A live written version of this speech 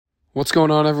What's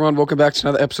going on, everyone? Welcome back to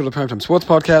another episode of the Primetime Sports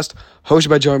Podcast, hosted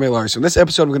by Joey Maylari. So in this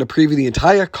episode, we're going to preview the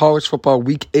entire college football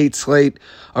Week 8 slate.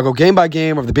 I'll go game by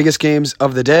game of the biggest games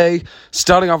of the day,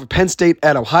 starting off with Penn State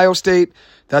at Ohio State.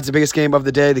 That's the biggest game of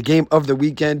the day, the game of the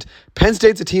weekend. Penn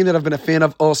State's a team that I've been a fan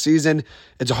of all season.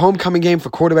 It's a homecoming game for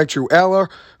quarterback Drew Aller,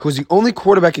 who's the only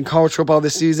quarterback in college football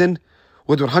this season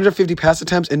with 150 pass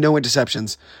attempts and no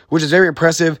interceptions, which is very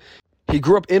impressive. He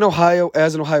grew up in Ohio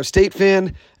as an Ohio State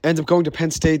fan, ends up going to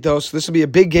Penn State, though, so this will be a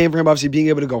big game for him, obviously being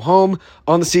able to go home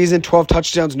on the season. 12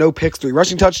 touchdowns, no picks, 3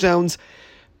 rushing touchdowns.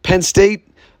 Penn State,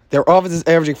 their offense is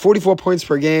averaging 44 points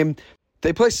per game.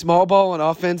 They play small ball on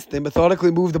offense. They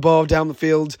methodically move the ball down the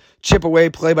field, chip away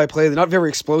play by play. They're not very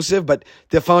explosive, but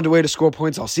they've found a way to score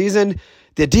points all season.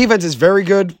 Their defense is very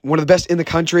good, one of the best in the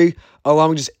country,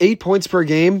 allowing just 8 points per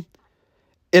game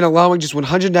and allowing just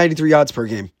 193 yards per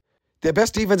game. Their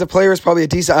best defensive player is probably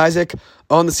Adisa Isaac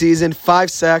on the season, 5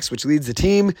 sacks, which leads the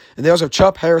team. And they also have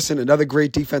Chubb Harrison, another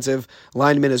great defensive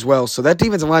lineman as well. So that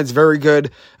defensive line is very good.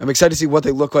 I'm excited to see what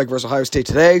they look like versus Ohio State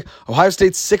today. Ohio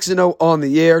State's 6-0 on the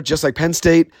year, just like Penn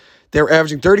State. They're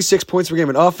averaging 36 points per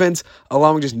game in offense,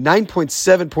 allowing just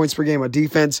 9.7 points per game on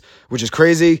defense, which is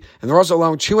crazy. And they're also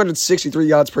allowing 263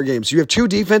 yards per game. So you have two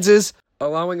defenses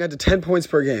allowing up to 10 points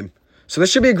per game. So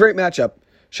this should be a great matchup.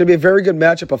 Should be a very good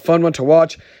matchup, a fun one to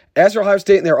watch. As for Ohio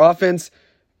State and their offense,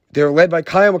 they're led by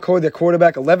Kyle McCoy, their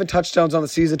quarterback, 11 touchdowns on the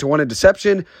season to 1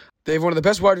 interception. They have one of the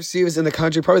best wide receivers in the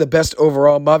country, probably the best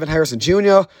overall, Marvin Harrison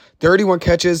Jr., 31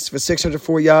 catches for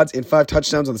 604 yards and 5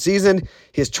 touchdowns on the season.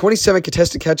 He has 27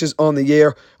 contested catches on the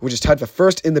year, which is tied for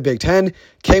first in the Big Ten.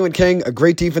 Kalen King, a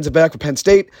great defensive back for Penn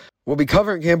State. We'll be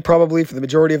covering him probably for the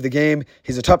majority of the game.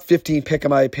 He's a top 15 pick, in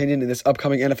my opinion, in this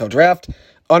upcoming NFL draft.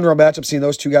 Unreal matchup, seeing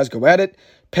those two guys go at it.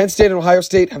 Penn State and Ohio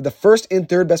State have the first and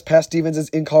third best pass defenses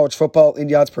in college football in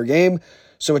yards per game.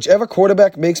 So whichever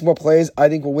quarterback makes more plays, I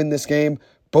think will win this game.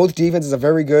 Both defenses are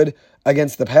very good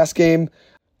against the pass game.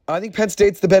 I think Penn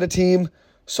State's the better team,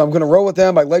 so I'm going to roll with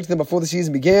them. I liked them before the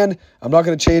season began. I'm not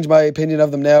going to change my opinion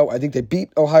of them now. I think they beat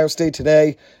Ohio State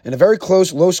today in a very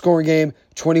close, low-scoring game,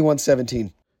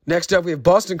 21-17. Next up, we have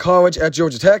Boston College at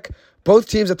Georgia Tech. Both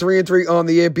teams are 3-3 on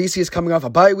the year. BC is coming off a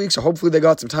bye week, so hopefully they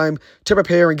got some time to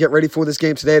prepare and get ready for this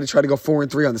game today to try to go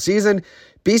 4-3 on the season.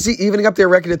 BC evening up their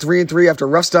record at 3-3 after a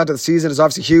rough start to the season is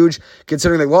obviously huge,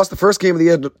 considering they lost the first game of the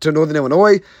year to Northern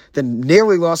Illinois, then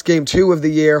nearly lost game 2 of the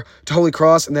year to Holy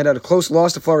Cross, and then had a close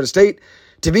loss to Florida State.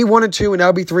 To be 1-2 and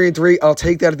now be 3-3, I'll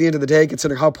take that at the end of the day,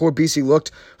 considering how poor BC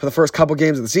looked for the first couple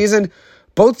games of the season.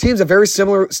 Both teams are very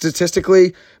similar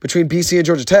statistically between BC and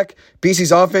Georgia Tech.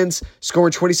 BC's offense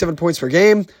scoring 27 points per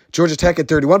game. Georgia Tech at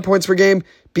 31 points per game.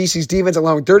 BC's defense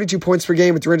allowing 32 points per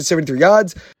game with 373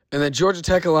 yards. And then Georgia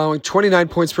Tech allowing 29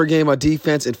 points per game on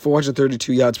defense and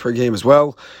 432 yards per game as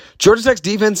well. Georgia Tech's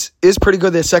defense is pretty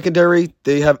good. They're secondary.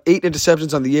 They have 8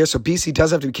 interceptions on the year, so BC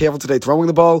does have to be careful today throwing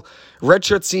the ball.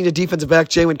 Redshirt senior defensive back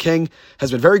Jalen King has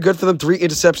been very good for them. 3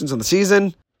 interceptions on the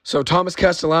season. So Thomas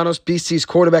Castellanos, BC's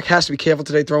quarterback, has to be careful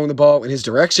today throwing the ball in his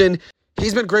direction.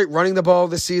 He's been great running the ball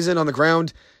this season on the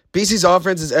ground. BC's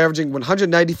offense is averaging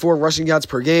 194 rushing yards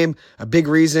per game. A big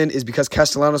reason is because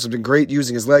Castellanos has been great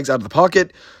using his legs out of the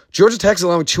pocket. Georgia Tech's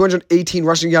allowing 218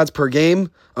 rushing yards per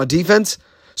game on defense.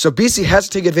 So BC has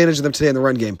to take advantage of them today in the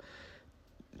run game.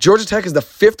 Georgia Tech is the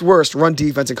 5th worst run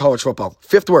defense in college football.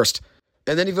 5th worst.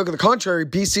 And then if you look at the contrary,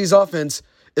 BC's offense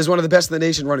is one of the best in the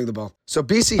nation running the ball. So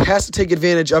BC has to take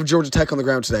advantage of Georgia Tech on the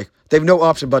ground today. They have no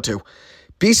option but to.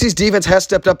 BC's defense has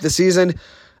stepped up this season.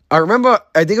 I remember,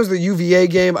 I think it was the UVA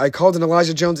game, I called an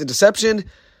Elijah Jones interception.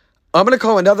 I'm going to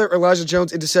call another Elijah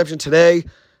Jones interception today.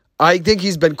 I think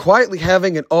he's been quietly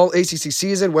having an all-ACC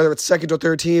season, whether it's second or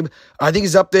third team. I think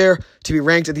he's up there to be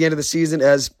ranked at the end of the season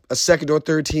as a second or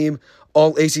third team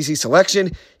all-ACC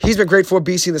selection. He's been great for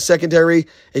BC in the secondary.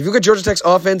 If you look at Georgia Tech's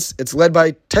offense, it's led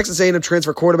by Texas A&M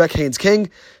transfer quarterback Haynes King,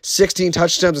 16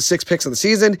 touchdowns and 6 picks on the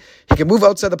season. He can move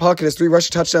outside the pocket, has 3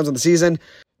 rushing touchdowns on the season.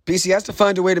 BC has to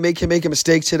find a way to make him make a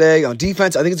mistake today on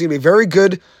defense. I think it's going to be a very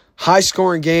good,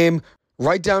 high-scoring game,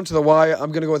 right down to the wire.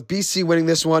 I'm going to go with BC winning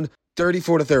this one,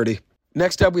 34-30.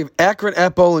 Next up, we have Akron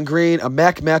at Bowling Green, a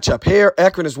MAC matchup here.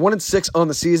 Akron is 1-6 on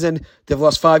the season. They've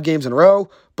lost 5 games in a row.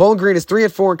 Bowling Green is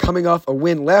 3-4 and coming off a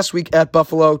win last week at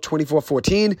Buffalo,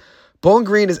 24-14. Bowling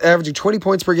Green is averaging 20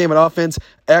 points per game on offense.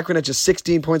 Akron at just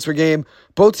 16 points per game.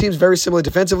 Both teams very similar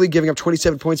defensively, giving up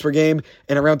 27 points per game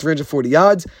and around 340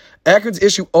 yards. Akron's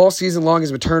issue all season long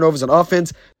has been turnovers on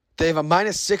offense. They have a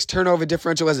 -6 turnover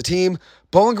differential as a team.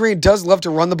 Bowling Green does love to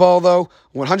run the ball, though.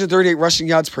 138 rushing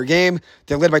yards per game.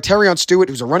 They're led by Terrion Stewart,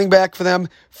 who's a running back for them.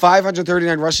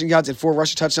 539 rushing yards and 4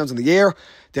 rushing touchdowns in the year.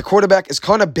 Their quarterback is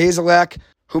Connor Bazelak,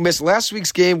 who missed last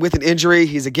week's game with an injury.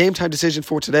 He's a game-time decision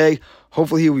for today.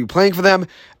 Hopefully he will be playing for them.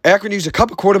 Akron used a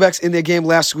couple quarterbacks in their game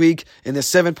last week in their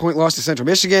 7-point loss to Central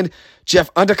Michigan.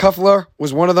 Jeff Undercuffler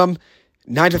was one of them.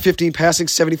 9 for 15 passing,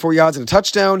 74 yards and a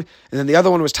touchdown. And then the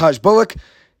other one was Taj Bullock.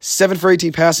 7 for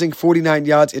 18 passing, 49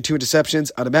 yards and 2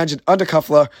 interceptions. I'd imagine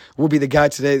Undercuffler will be the guy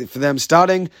today for them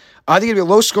starting. I think it'll be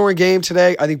a low-scoring game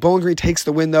today. I think Bowling Green takes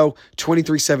the win, though,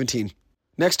 23-17.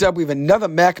 Next up, we have another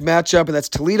MAC matchup, and that's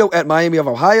Toledo at Miami of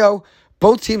Ohio.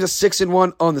 Both teams are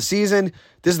 6-1 on the season.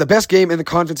 This is the best game in the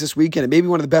conference this weekend, and maybe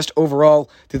one of the best overall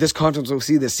that this conference will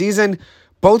see this season.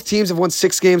 Both teams have won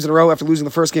 6 games in a row after losing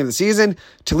the first game of the season.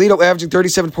 Toledo averaging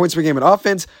 37 points per game on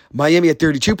offense. Miami at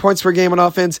 32 points per game on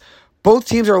offense. Both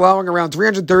teams are allowing around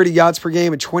 330 yards per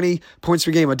game and 20 points per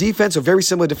game on defense, so very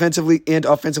similar defensively and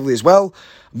offensively as well.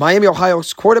 Miami,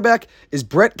 Ohio's quarterback is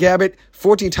Brett Gabbett,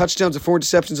 14 touchdowns and 4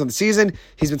 interceptions on the season.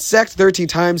 He's been sacked 13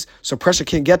 times, so pressure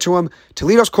can't get to him.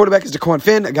 Toledo's quarterback is DeQuan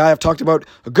Finn, a guy I've talked about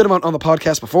a good amount on the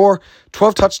podcast before.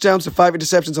 12 touchdowns and 5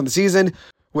 interceptions on the season,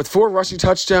 with 4 rushing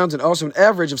touchdowns and also an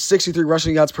average of 63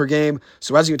 rushing yards per game.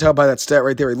 So as you can tell by that stat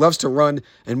right there, he loves to run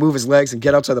and move his legs and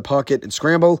get outside the pocket and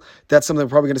scramble. That's something we're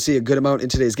probably going to see a good amount in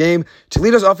today's game.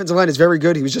 Toledo's offensive line is very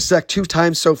good. He was just sacked 2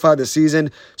 times so far this season,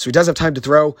 so he does have time to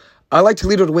throw. I like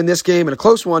Toledo to win this game in a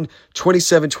close one,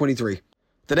 27-23.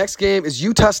 The next game is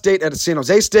Utah State at San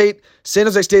Jose State. San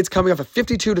Jose State's coming off a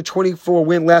 52-24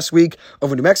 win last week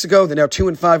over New Mexico. They're now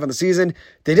 2-5 on the season.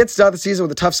 They did start the season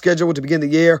with a tough schedule to begin the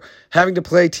year, having to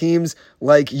play teams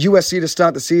like USC to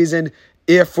start the season,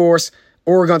 Air Force,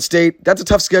 Oregon State. That's a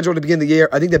tough schedule to begin the year.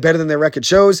 I think they're better than their record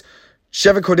shows.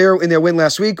 Chevin Cordero in their win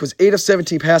last week was 8 of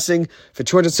 17 passing for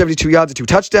 272 yards and 2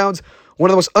 touchdowns. One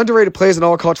of the most underrated players in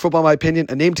all of college football, in my opinion,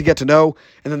 a name to get to know.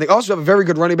 And then they also have a very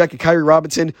good running back in Kyrie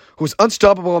Robinson, who was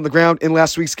unstoppable on the ground in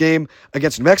last week's game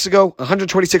against New Mexico,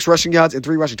 126 rushing yards and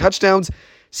 3 rushing touchdowns.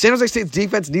 San Jose State's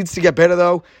defense needs to get better,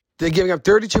 though. They're giving up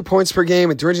 32 points per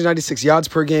game and 396 yards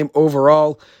per game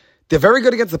overall. They're very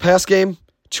good against the pass game,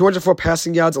 204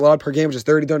 passing yards allowed per game, which is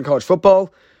 30th in college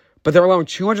football. But they're allowing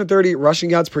 230 rushing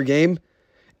yards per game,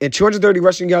 and 230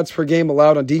 rushing yards per game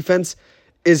allowed on defense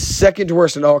is second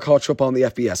worst in all college football in the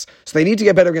FBS. So they need to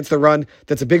get better against the run.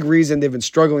 That's a big reason they've been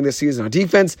struggling this season on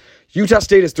defense. Utah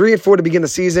State is 3-4 to begin the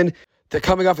season. They're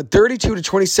coming off a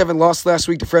 32-27 loss last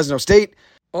week to Fresno State.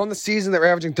 On the season, they're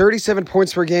averaging 37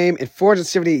 points per game and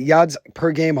 478 yards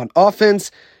per game on offense.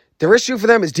 Their issue for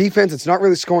them is defense. It's not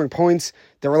really scoring points.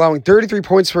 They're allowing 33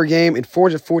 points per game and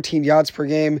 414 yards per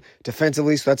game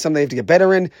defensively, so that's something they have to get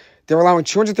better in. They're allowing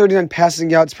 239 passing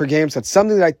yards per game, so that's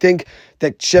something that I think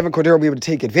that Chevin Cordero will be able to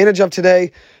take advantage of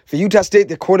today. For Utah State,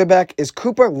 their quarterback is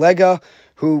Cooper Lega,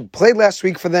 who played last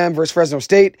week for them versus Fresno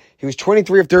State. He was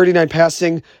 23 of 39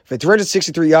 passing for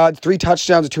 363 yards, 3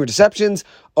 touchdowns and 2 interceptions.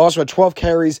 Also had 12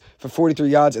 carries for 43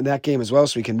 yards in that game as well,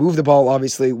 so he can move the ball,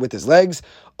 obviously, with his legs.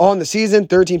 On the season,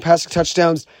 13 passing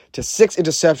touchdowns to 6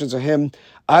 interceptions for him.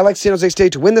 I like San Jose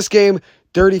State to win this game,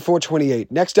 34-28.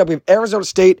 Next up, we have Arizona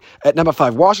State at number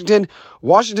 5, Washington.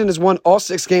 Washington has won all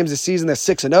 6 games this season. They're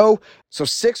 6-0, so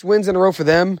 6 wins in a row for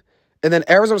them. And then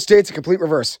Arizona State's a complete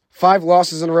reverse. 5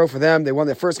 losses in a row for them. They won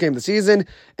their first game of the season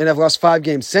and have lost 5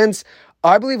 games since.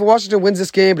 I believe Washington wins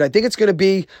this game, but I think it's going to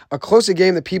be a closer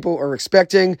game than people are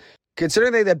expecting.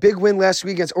 Considering they had that big win last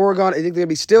week against Oregon, I think they're going to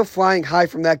be still flying high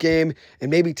from that game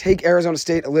and maybe take Arizona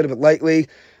State a little bit lightly.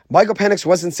 Michael Penix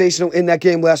was sensational in that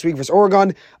game last week versus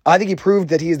Oregon. I think he proved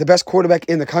that he is the best quarterback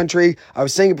in the country. I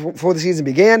was saying it before the season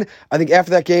began. I think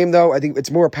after that game, though, I think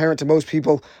it's more apparent to most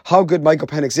people how good Michael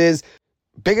Penix is.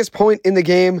 Biggest point in the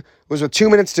game was with 2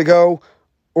 minutes to go.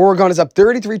 Oregon is up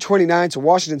 33-29, so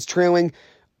Washington's trailing.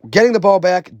 Getting the ball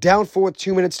back, down 4 with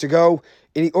 2 minutes to go,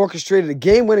 and he orchestrated a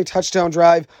game-winning touchdown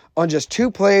drive on just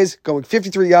 2 plays, going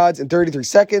 53 yards in 33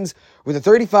 seconds, with a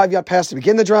 35-yard pass to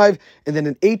begin the drive, and then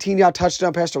an 18-yard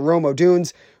touchdown pass to Rome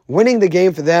Odunze, winning the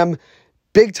game for them.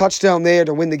 Big touchdown there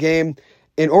to win the game.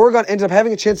 And Oregon ended up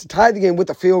having a chance to tie the game with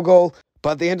a field goal,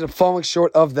 but they ended up falling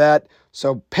short of that.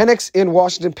 So Penix in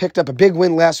Washington picked up a big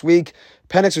win last week.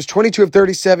 Penix was 22 of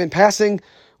 37 passing,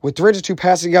 with 302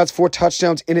 passing yards, 4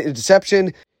 touchdowns, and an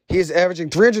interception. He is averaging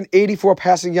 384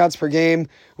 passing yards per game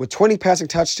with 20 passing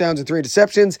touchdowns and 3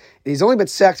 interceptions, and he's only been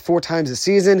sacked 4 times this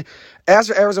season. As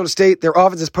for Arizona State, their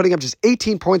offense is putting up just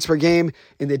 18 points per game,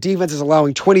 and their defense is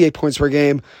allowing 28 points per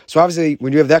game. So obviously,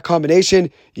 when you have that combination,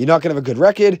 you're not going to have a good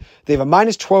record. They have a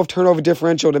minus 12 turnover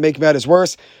differential to make matters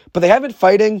worse, but they have been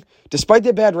fighting. Despite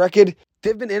their bad record,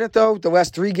 they've been in it, though. The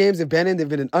last 3 games they've been in, they've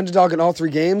been an underdog in all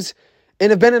 3 games, and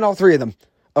have been in all 3 of them.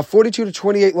 A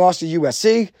 42-28 loss to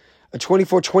USC, a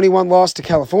 24-21 loss to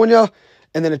California,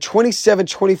 and then a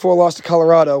 27-24 loss to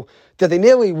Colorado that they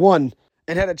nearly won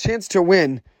and had a chance to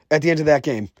win at the end of that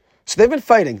game. So they've been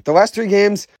fighting. The last 3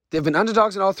 games, they've been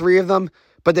underdogs in all 3 of them,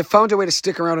 but they've found a way to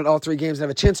stick around in all 3 games and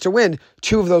have a chance to win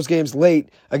 2 of those games late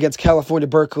against California,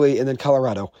 Berkeley, and then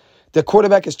Colorado. Their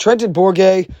quarterback is Trenton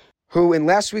Bourguet, who in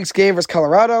last week's game versus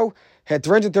Colorado had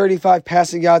 335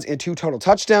 passing yards and 2 total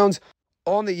touchdowns.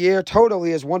 On the year, total,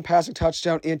 he has 1 passing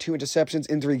touchdown and 2 interceptions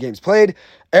in 3 games played.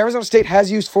 Arizona State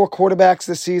has used 4 quarterbacks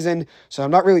this season, so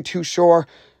I'm not really too sure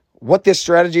what this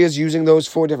strategy is using those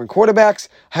 4 different quarterbacks.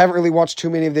 I haven't really watched too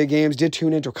many of their games, did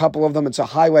tune into a couple of them and saw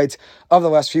highlights of the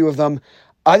last few of them.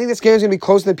 I think this game is going to be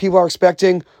closer than people are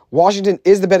expecting. Washington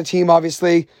is the better team,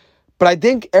 obviously, but I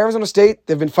think Arizona State,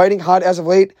 they've been fighting hard as of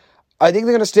late. I think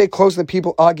they're going to stay closer than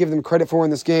people are giving them credit for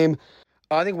in this game.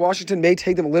 I think Washington may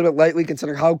take them a little bit lightly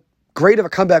considering how great of a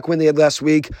comeback win they had last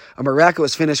week. A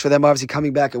miraculous finish for them, obviously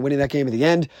coming back and winning that game at the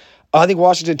end. I think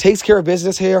Washington takes care of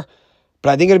business here, but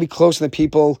I think it'll be closer than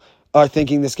people are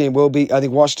thinking this game will be. I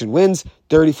think Washington wins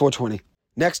 34-20.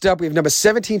 Next up, we have number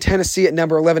 17, Tennessee, at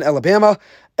number 11, Alabama.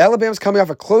 Alabama's coming off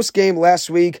a close game last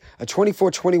week, a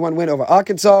 24-21 win over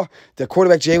Arkansas. Their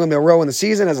quarterback, Jalen Milroe, in the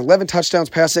season has 11 touchdowns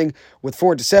passing with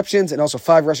 4 interceptions and also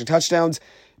 5 rushing touchdowns.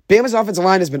 Bama's offensive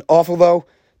line has been awful, though.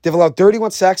 They've allowed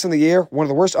 31 sacks in the year, one of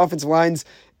the worst offensive lines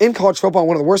in college football, and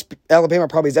one of the worst Alabama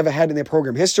probably has ever had in their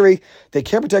program history. They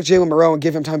can't protect Jalen Milroe and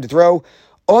give him time to throw.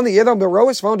 On the year, though, Milroe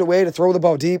has found a way to throw the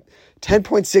ball deep,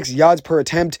 10.6 yards per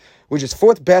attempt, which is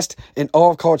 4th best in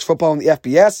all of college football in the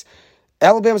FBS.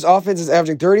 Alabama's offense is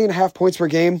averaging 30.5 points per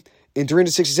game and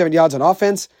 367 yards on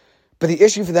offense. But the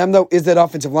issue for them, though, is that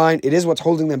offensive line. It is what's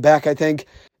holding them back, I think.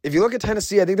 If you look at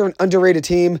Tennessee, I think they're an underrated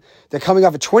team. They're coming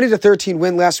off a 20-13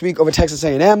 win last week over Texas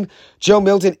A&M. Joe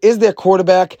Milton is their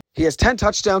quarterback. He has 10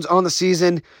 touchdowns on the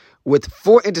season with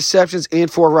 4 interceptions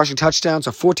and 4 rushing touchdowns,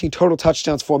 so 14 total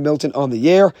touchdowns for Milton on the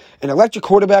year. An electric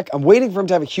quarterback. I'm waiting for him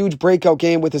to have a huge breakout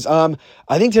game with his arm.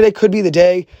 I think today could be the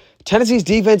day. Tennessee's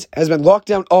defense has been locked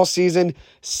down all season,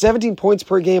 17 points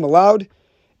per game allowed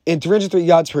and 303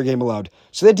 yards per game allowed.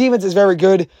 So their defense is very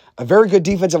good. A very good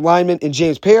defensive lineman in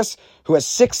James Pierce, who has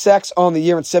 6 sacks on the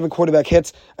year and 7 quarterback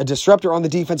hits, a disruptor on the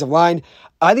defensive line.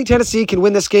 I think Tennessee can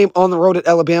win this game on the road at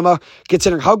Alabama,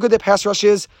 considering how good their pass rush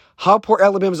is, how poor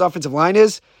Alabama's offensive line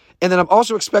is, and then I'm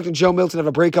also expecting Joe Milton to have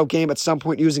a breakout game at some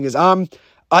point using his arm.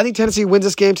 I think Tennessee wins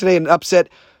this game today in an upset,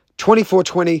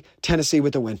 24-20, Tennessee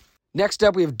with the win. Next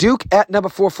up, we have Duke at number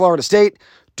 4, Florida State.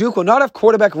 Duke will not have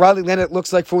quarterback Riley Leonard, it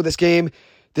looks like, for this game.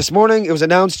 This morning, it was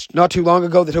announced not too long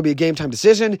ago that he'll be a game-time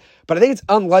decision, but I think it's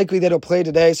unlikely that he'll play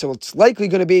today, so it's likely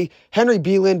going to be Henry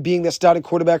Beeland being their starting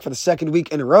quarterback for the 2nd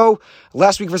week in a row.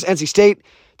 Last week versus NC State,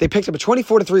 they picked up a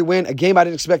 24-3 win, a game I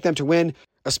didn't expect them to win,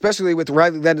 especially with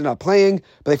Riley Leonard not playing,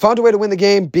 but they found a way to win the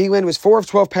game. Beeland was 4 of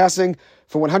 12 passing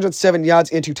for 107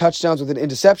 yards and 2 touchdowns with an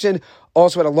interception,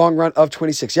 also had a long run of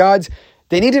 26 yards.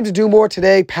 They need him to do more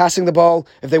today, passing the ball,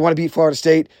 if they want to beat Florida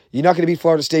State. You're not going to beat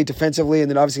Florida State defensively, and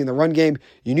then obviously in the run game,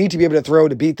 you need to be able to throw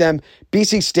to beat them.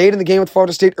 BC stayed in the game with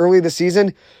Florida State early this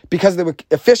season because they were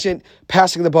efficient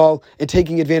passing the ball and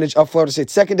taking advantage of Florida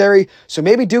State's secondary. So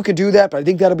maybe Duke can do that, but I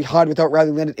think that'll be hard without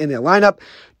Riley Leonard in their lineup.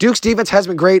 Duke's defense has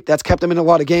been great. That's kept them in a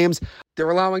lot of games. They're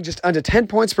allowing just under 10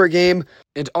 points per game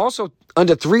and also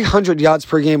under 300 yards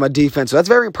per game on defense. So that's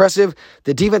very impressive.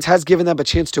 The defense has given them a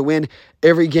chance to win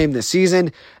every game this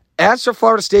season. As for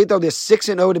Florida State, though, they're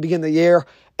 6-0 to begin the year,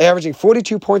 averaging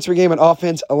 42 points per game on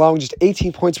offense, allowing just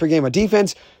 18 points per game on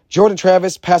defense. Jordan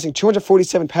Travis passing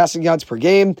 247 passing yards per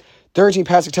game, 13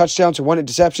 passing touchdowns and 1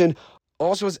 interception.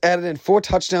 Also has added in 4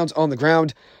 touchdowns on the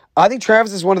ground. I think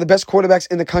Travis is one of the best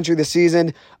quarterbacks in the country this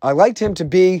season. I liked him to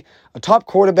be a top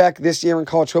quarterback this year in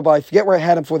college football. I forget where I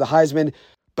had him for the Heisman,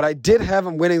 but I did have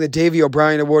him winning the Davey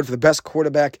O'Brien Award for the best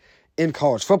quarterback in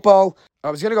college football.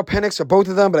 I was going to go Penix for both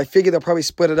of them, but I figured they'll probably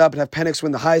split it up and have Penix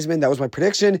win the Heisman. That was my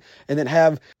prediction. And then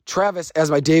have Travis as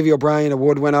my Davey O'Brien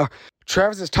Award winner.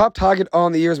 Travis's top target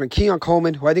on the year has been Keon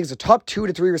Coleman, who I think is a top 2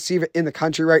 to 3 receiver in the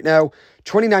country right now.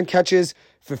 29 catches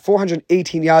for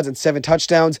 418 yards and 7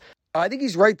 touchdowns. I think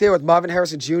he's right there with Marvin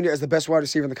Harrison Jr. as the best wide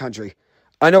receiver in the country.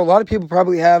 I know a lot of people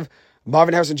probably have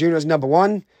Marvin Harrison Jr. as number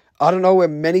 1. I don't know where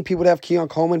many people would have Keon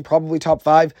Coleman, probably top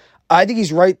 5. I think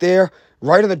he's right there,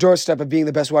 right on the doorstep of being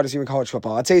the best wide receiver in college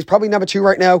football. I'd say he's probably number 2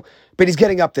 right now, but he's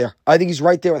getting up there. I think he's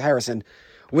right there with Harrison.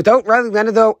 Without Riley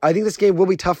Leonard, though, I think this game will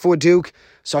be tough for Duke,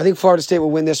 so I think Florida State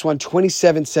will win this one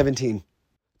 27-17.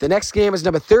 The next game is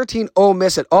number 13, Ole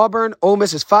Miss at Auburn. Ole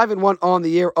Miss is 5-1 on the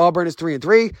year. Auburn is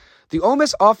 3-3. The Ole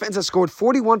Miss offense has scored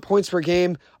 41 points per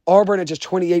game. Auburn at just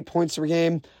 28 points per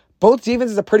game. Both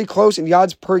defenses are pretty close in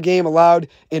yards per game allowed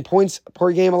and points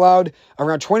per game allowed.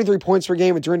 Around 23 points per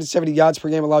game and 370 yards per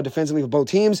game allowed defensively for both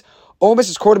teams. Ole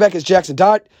Miss's quarterback is Jackson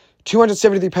Dart.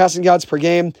 273 passing yards per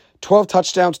game, 12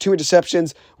 touchdowns, 2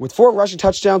 interceptions. With 4 rushing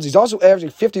touchdowns, he's also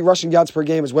averaging 50 rushing yards per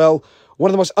game as well. One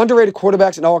of the most underrated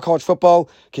quarterbacks in all of college football.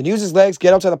 Can use his legs,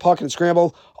 get outside the pocket and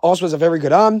scramble. Also has a very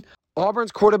good arm.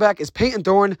 Auburn's quarterback is Peyton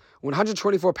Thorne,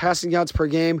 124 passing yards per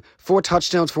game, 4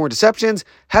 touchdowns, 4 interceptions.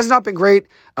 Has not been great.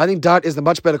 I think Dot is the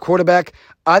much better quarterback.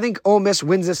 I think Ole Miss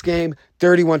wins this game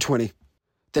 31-20.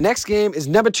 The next game is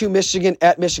number 2 Michigan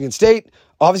at Michigan State.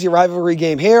 Obviously a rivalry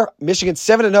game here. Michigan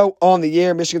 7-0 on the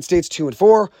year. Michigan State's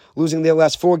 2-4, losing their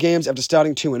last 4 games after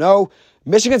starting 2-0.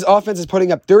 Michigan's offense is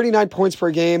putting up 39 points per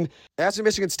game. As for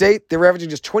Michigan State, they're averaging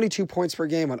just 22 points per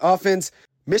game on offense.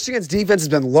 Michigan's defense has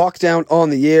been locked down on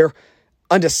the year.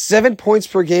 Under 7 points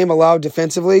per game allowed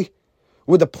defensively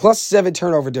with a +7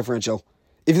 turnover differential.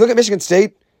 If you look at Michigan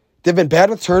State, they've been bad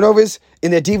with turnovers,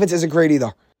 and their defense isn't great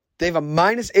either. They have a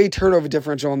 -8 turnover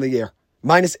differential on the year.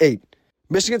 -8.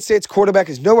 Michigan State's quarterback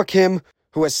is Noah Kim,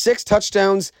 who has 6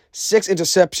 touchdowns, 6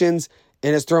 interceptions,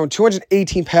 and has thrown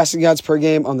 218 passing yards per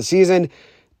game on the season.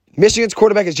 Michigan's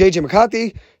quarterback is J.J.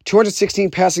 McCarthy, 216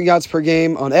 passing yards per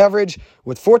game on average,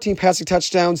 with 14 passing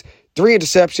touchdowns, 3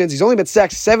 interceptions. He's only been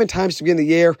sacked 7 times to begin the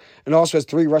year and also has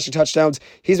 3 rushing touchdowns.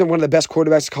 He's been one of the best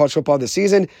quarterbacks in college football this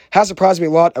season. Has surprised me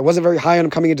a lot. I wasn't very high on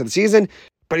him coming into the season,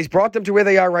 but he's brought them to where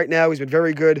they are right now. He's been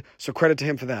very good, so credit to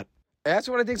him for that. As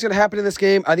for what I think is going to happen in this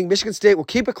game, I think Michigan State will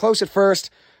keep it close at first,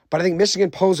 but I think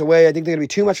Michigan pulls away. I think they're going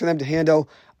to be too much for them to handle.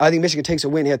 I think Michigan takes a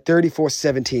win here,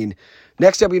 34-17.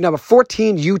 Next up, we have number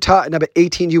 14, Utah, and number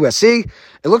 18, USC.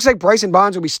 It looks like Bryson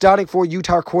Barnes will be starting for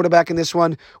Utah quarterback in this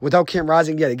one without Cam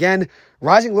Rising yet again.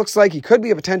 Rising looks like he could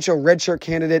be a potential redshirt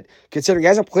candidate, considering he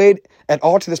hasn't played at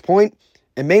all to this point.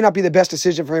 It may not be the best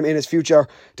decision for him in his future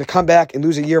to come back and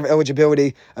lose a year of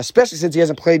eligibility, especially since he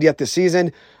hasn't played yet this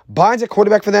season. Barnes at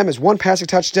quarterback for them is 1 passing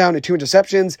touchdown and 2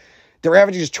 interceptions. They're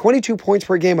averaging just 22 points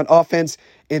per game on offense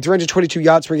and 322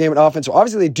 yards per game on offense. So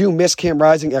obviously they do miss Cam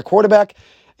Rising at quarterback.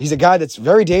 He's a guy that's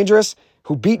very dangerous,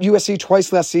 who beat USC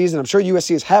twice last season. I'm sure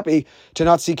USC is happy to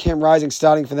not see Cam Rising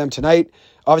starting for them tonight.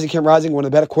 Obviously, Cam Rising, one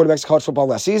of the better quarterbacks in college football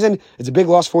last season. It's a big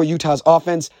loss for Utah's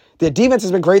offense. Their defense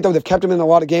has been great, though. They've kept them in a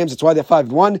lot of games. That's why they're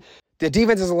 5-1. Their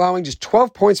defense is allowing just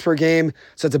 12 points per game,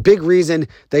 so it's a big reason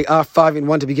they are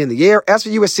 5-1 to begin the year. As for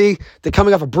USC, they're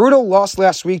coming off a brutal loss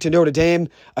last week to Notre Dame,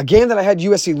 a game that I had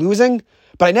USC losing,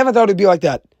 but I never thought it would be like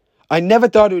that. I never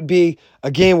thought it would be a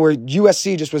game where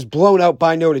USC just was blown out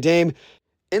by Notre Dame.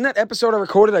 In that episode I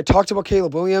recorded, I talked about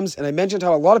Caleb Williams, and I mentioned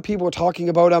how a lot of people were talking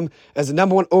about him as the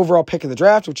number 1 overall pick in the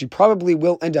draft, which he probably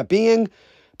will end up being.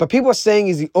 But people are saying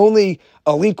he's the only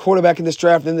elite quarterback in this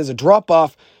draft, and then there's a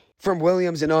drop-off from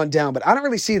Williams and on down. But I don't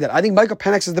really see that. I think Michael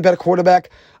Penix is the better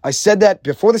quarterback. I said that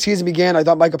before the season began. I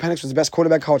thought Michael Penix was the best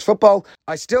quarterback in college football.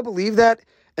 I still believe that,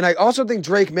 and I also think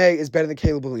Drake May is better than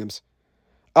Caleb Williams.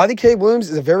 I think Caleb Williams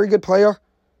is a very good player,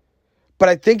 but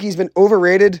I think he's been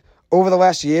overrated over the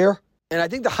last year. And I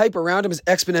think the hype around him is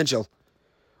exponential,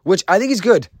 which I think he's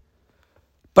good.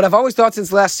 But I've always thought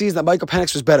since last season that Michael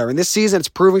Penix was better. And this season, it's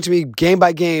proving to me game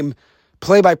by game,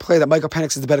 play by play, that Michael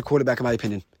Penix is the better quarterback in my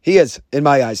opinion. He is, in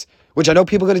my eyes, which I know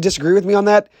people are going to disagree with me on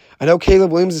that. I know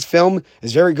Caleb Williams' film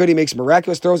is very good. He makes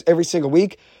miraculous throws every single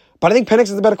week. But I think Penix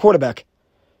is the better quarterback.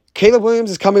 Caleb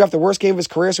Williams is coming off the worst game of his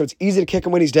career, so it's easy to kick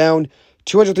him when he's down.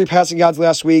 203 passing yards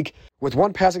last week with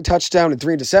 1 passing touchdown and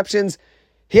 3 interceptions.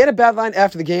 He had a bad line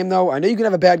after the game, though. I know you can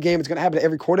have a bad game. It's going to happen to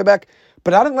every quarterback.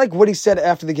 But I didn't like what he said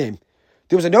after the game.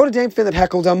 There was a Notre Dame fan that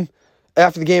heckled him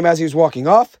after the game as he was walking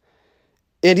off.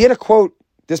 And he had a quote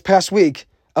this past week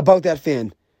about that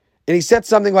fan. And he said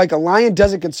something like, "A lion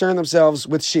doesn't concern themselves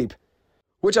with sheep."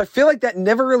 Which I feel like that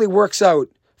never really works out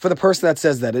for the person that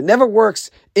says that. It never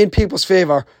works in people's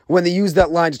favor when they use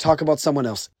that line to talk about someone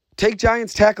else. Take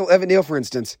Giants tackle Evan Neal, for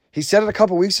instance. He said it a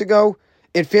couple weeks ago,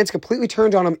 and fans completely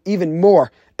turned on him even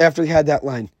more after he had that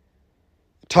line.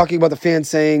 Talking about the fans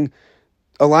saying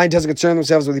a lion doesn't concern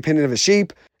themselves with the opinion of a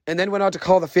sheep, and then went out to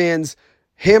call the fans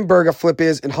hamburger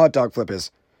flippers and hot dog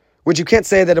flippers. Which you can't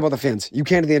say that about the fans. You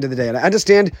can't at the end of the day. And I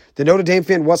understand the Notre Dame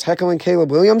fan was heckling Caleb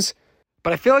Williams,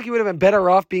 but I feel like he would have been better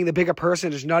off being the bigger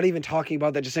person, just not even talking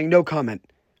about that, just saying no comment,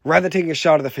 rather than taking a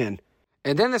shot at the fan.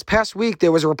 And then this past week,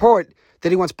 there was a report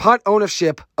that he wants part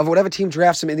ownership of whatever team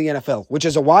drafts him in the NFL, which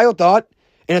is a wild thought,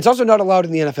 and it's also not allowed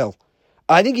in the NFL.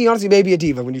 I think he honestly may be a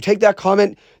diva. When you take that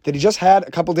comment that he just had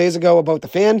a couple days ago about the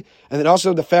fan, and then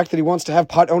also the fact that he wants to have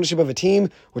part ownership of a team,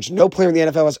 which no player in the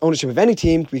NFL has ownership of any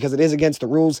team because it is against the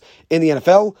rules in the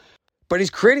NFL, but he's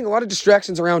creating a lot of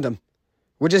distractions around him,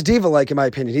 which is diva-like in my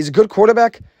opinion. He's a good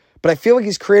quarterback, but I feel like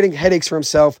he's creating headaches for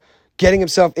himself, getting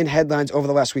himself in headlines over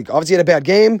the last week. Obviously, he had a bad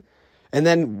game, and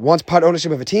then wants part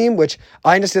ownership of a team, which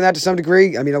I understand that to some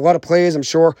degree. I mean, a lot of players, I'm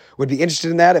sure, would be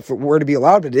interested in that if it were to be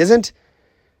allowed, but it isn't.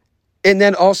 And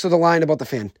then also the line about the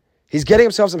fan. He's getting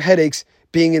himself some headaches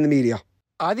being in the media.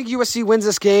 I think USC wins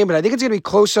this game, but I think it's going to be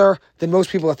closer than most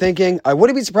people are thinking. I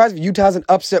wouldn't be surprised if Utah's an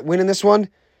upset win in this one,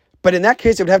 but in that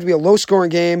case, it would have to be a low-scoring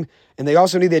game, and they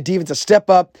also need their defense to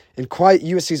step up and quiet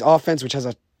USC's offense, which has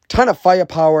a ton of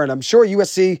firepower, and I'm sure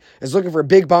USC is looking for a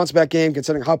big bounce-back game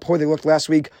considering how poor they looked last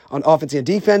week on offense and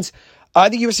defense. I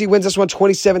think USC wins this one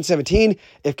 27-17.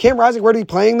 If Cam Rising were to be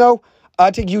playing, though,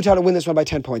 I'd take Utah to win this one by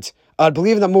 10 points. I'd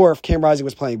believe in them more if Cam Rising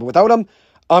was playing, but without him,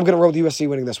 I'm going to roll with USC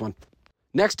winning this one.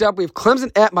 Next up, we have Clemson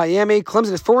at Miami.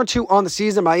 Clemson is 4-2 on the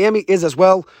season. Miami is as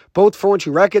well. Both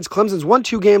 4-2 records. Clemson's won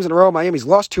 2 games in a row. Miami's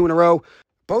lost 2 in a row.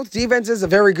 Both defenses are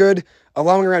very good,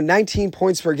 allowing around 19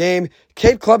 points per game.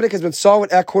 Cade Klubnik has been solid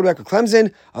at quarterback for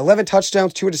Clemson. 11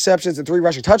 touchdowns, 2 interceptions, and 3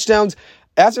 rushing touchdowns.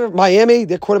 As for Miami,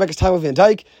 their quarterback is Tyler Van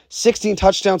Dyke. 16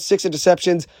 touchdowns, 6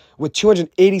 interceptions, with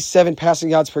 287 passing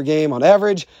yards per game on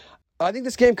average. I think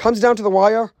this game comes down to the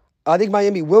wire. I think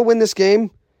Miami will win this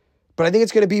game, but I think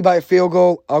it's going to be by a field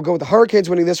goal. I'll go with the Hurricanes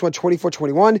winning this one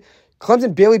 24-21.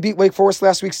 Clemson barely beat Wake Forest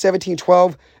last week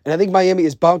 17-12, and I think Miami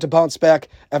is bound to bounce back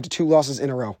after 2 losses in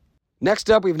a row.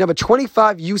 Next up, we have number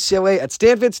 25 UCLA at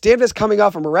Stanford. Stanford is coming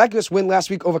off a miraculous win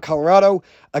last week over Colorado,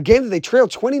 a game that they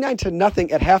trailed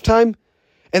 29-0 at halftime,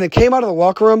 and they came out of the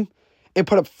locker room and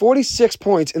put up 46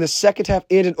 points in the second half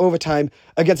and in overtime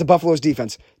against the Buffalo's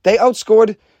defense. They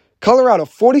outscored Colorado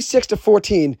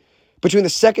 46-14 between the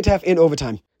second half and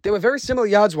overtime. They were very similar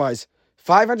yards-wise.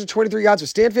 523 yards for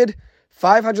Stanford,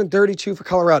 532 for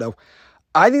Colorado.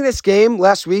 I think this game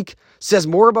last week says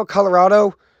more about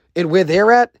Colorado and where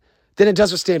they're at than it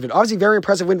does with Stanford. Obviously, very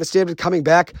impressive win for Stanford coming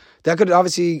back. That could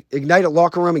obviously ignite a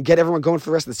locker room and get everyone going for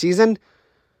the rest of the season.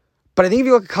 But I think if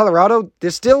you look at Colorado,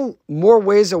 they're still more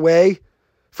ways away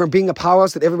from being a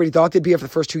powerhouse that everybody thought they'd be after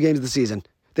the first 2 games of the season.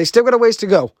 They still got a ways to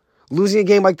go. Losing a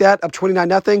game like that, up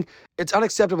 29-0, it's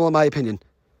unacceptable in my opinion.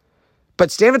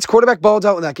 But Stanford's quarterback balled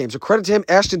out in that game, so credit to him.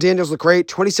 Ashton Daniels looked great,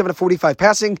 27-45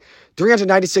 passing,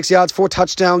 396 yards, 4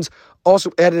 touchdowns,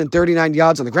 also added in 39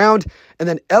 yards on the ground. And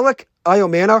then Alec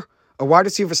Iomana, a wide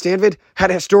receiver for Stanford, had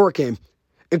a historic game,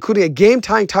 including a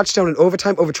game-tying touchdown in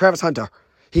overtime over Travis Hunter.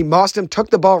 He mossed him,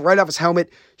 took the ball right off his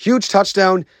helmet, huge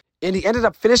touchdown, and he ended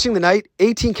up finishing the night,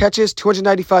 18 catches,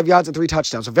 295 yards, and 3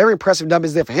 touchdowns. So very impressive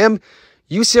numbers there for him.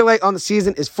 UCLA on the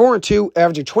season is 4-2,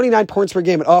 averaging 29 points per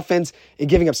game in offense and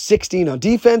giving up 16 on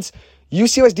defense.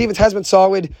 UCLA's defense has been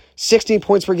solid, 16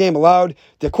 points per game allowed.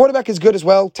 Their quarterback is good as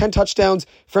well, 10 touchdowns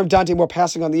from Dante Moore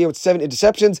passing on the year with 7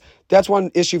 interceptions. That's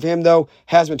one issue for him, though,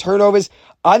 has been turnovers.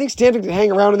 I think Stanford can hang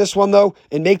around in this one, though,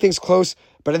 and make things close,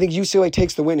 but I think UCLA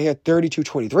takes the win here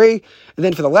 32-23. And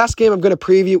then for the last game I'm going to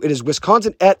preview, it is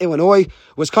Wisconsin at Illinois.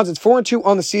 Wisconsin's 4-2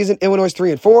 on the season, Illinois is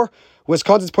 3-4.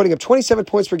 Wisconsin's putting up 27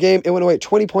 points per game, Illinois at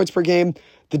 20 points per game.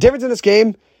 The difference in this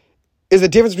game is the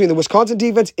difference between the Wisconsin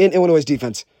defense and Illinois'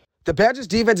 defense. The Badgers'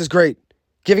 defense is great,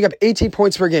 giving up 18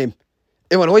 points per game.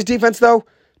 Illinois' defense, though,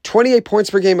 28 points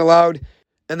per game allowed,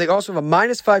 and they also have a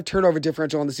 -5 turnover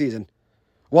differential on the season,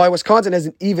 while Wisconsin has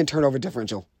an even turnover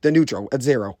differential. They're neutral at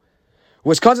 0.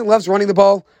 Wisconsin loves running the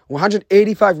ball,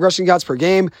 185 rushing yards per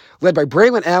game, led by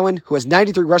Braylon Allen, who has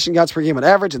 93 rushing yards per game on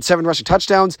average and 7 rushing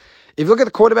touchdowns. If you look at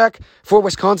the quarterback for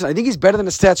Wisconsin, I think he's better than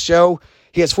the stats show.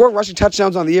 He has 4 rushing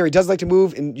touchdowns on the year. He does like to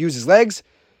move and use his legs,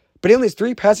 but he only has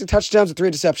 3 passing touchdowns and 3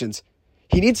 interceptions.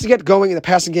 He needs to get going in the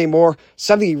passing game more.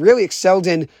 Something he really excelled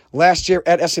in last year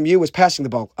at SMU was passing the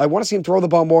ball. I want to see him throw the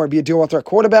ball more and be a dual threat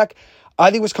quarterback. I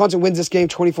think Wisconsin wins this game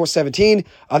 24-17.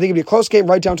 I think it'll be a close game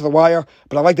right down to the wire,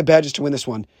 but I like the Badgers to win this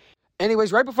one.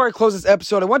 Anyways, right before I close this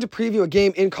episode, I want to preview a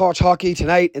game in college hockey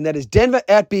tonight, and that is Denver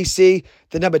at BC,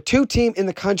 the number 2 team in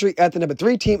the country at the number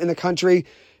 3 team in the country.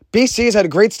 BC has had a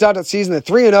great start to the season. They're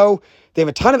 3-0. They have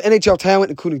a ton of NHL talent,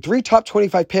 including 3 top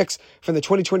 25 picks from the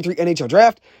 2023 NHL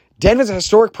draft. Denver's a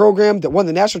historic program that won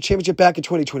the national championship back in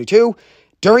 2022.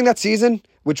 During that season,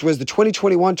 which was the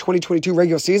 2021-2022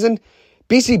 regular season,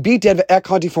 BC beat Denver at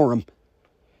Conte Forum.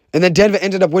 And then Denver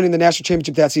ended up winning the national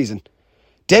championship that season.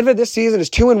 Denver this season is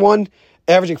 2-1,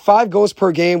 averaging 5 goals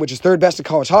per game, which is 3rd best in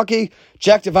college hockey.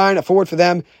 Jack Devine, a forward for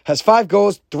them, has 5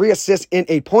 goals, 3 assists, and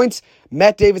 8 points.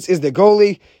 Matt Davis is their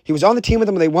goalie. He was on the team with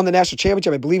them when they won the national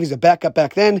championship. I believe he's a backup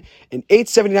back then. An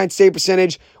 .879 save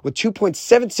percentage with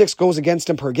 2.76 goals against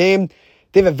him per game.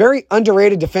 They have a very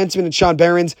underrated defenseman in Sean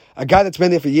Behrens, a guy that's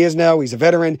been there for years now. He's a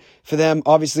veteran for them,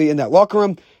 obviously, in that locker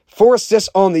room. 4 assists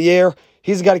on the year.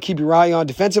 He's the guy to keep your eye on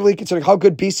defensively, considering how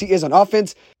good BC is on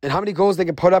offense and how many goals they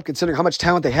can put up, considering how much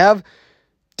talent they have.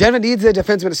 Denver needs their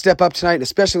defenseman to step up tonight, and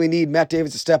especially need Matt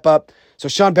Davis to step up. So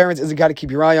Sean Behrens is a guy to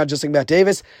keep your eye on, just like Matt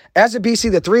Davis. As a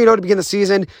BC, they're 3-0 to begin the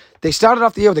season. They started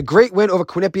off the year with a great win over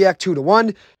Quinnipiac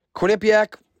 2-1.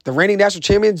 Quinnipiac, the reigning national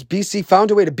champions, BC found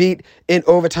a way to beat in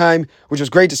overtime, which was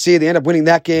great to see. They ended up winning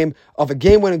that game off a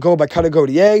game-winning goal by Cutter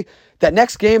Gauthier. That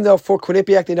next game, though, for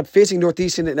Quinnipiac, they ended up facing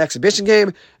Northeastern in an exhibition game,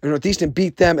 and Northeastern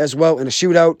beat them as well in a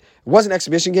shootout. It was an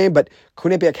exhibition game, but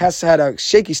Quinnipiac has had a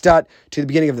shaky start to the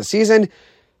beginning of the season.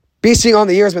 BC on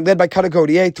the year has been led by Cutter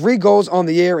Gauthier, 3 goals on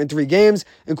the year in 3 games,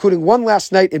 including one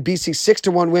last night in BC's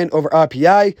 6-1 win over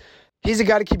RPI. He's a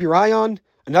guy to keep your eye on.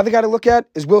 Another guy to look at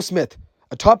is Will Smith,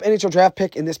 a top NHL draft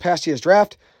pick in this past year's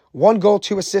draft. 1 goal,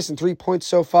 2 assists, and 3 points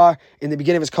so far in the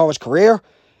beginning of his college career.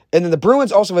 And then the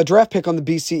Bruins also have a draft pick on the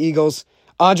BC Eagles,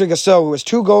 Andre Gassot, who has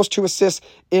 2 goals, 2 assists,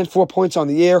 and 4 points on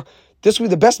the year. This will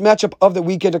be the best matchup of the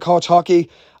weekend of college hockey.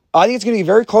 I think it's going to be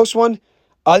a very close one.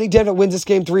 I think Denver wins this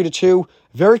game 3-2.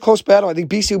 Very close battle. I think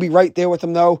BC will be right there with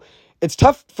them, though. It's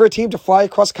tough for a team to fly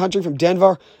across the country from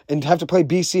Denver and have to play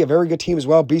BC, a very good team as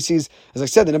well. BC's, as I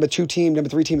said, the number 2 team, number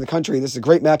 3 team in the country. This is a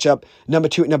great matchup, number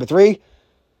 2 and number 3.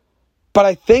 But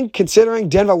I think, considering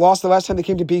Denver lost the last time they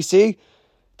came to BC,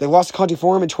 they lost to Conte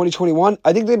Forum in 2021.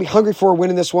 I think they'll be hungry for a win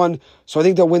in this one, so I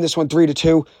think they'll win this one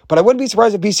 3-2. But I wouldn't be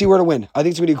surprised if BC were to win. I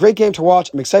think it's going to be a great game to watch.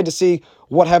 I'm excited to see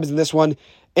what happens in this one.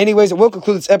 Anyways, it will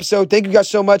conclude this episode. Thank you guys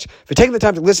so much for taking the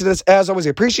time to listen to this. As always,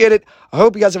 I appreciate it. I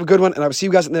hope you guys have a good one, and I will see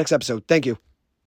you guys in the next episode. Thank you.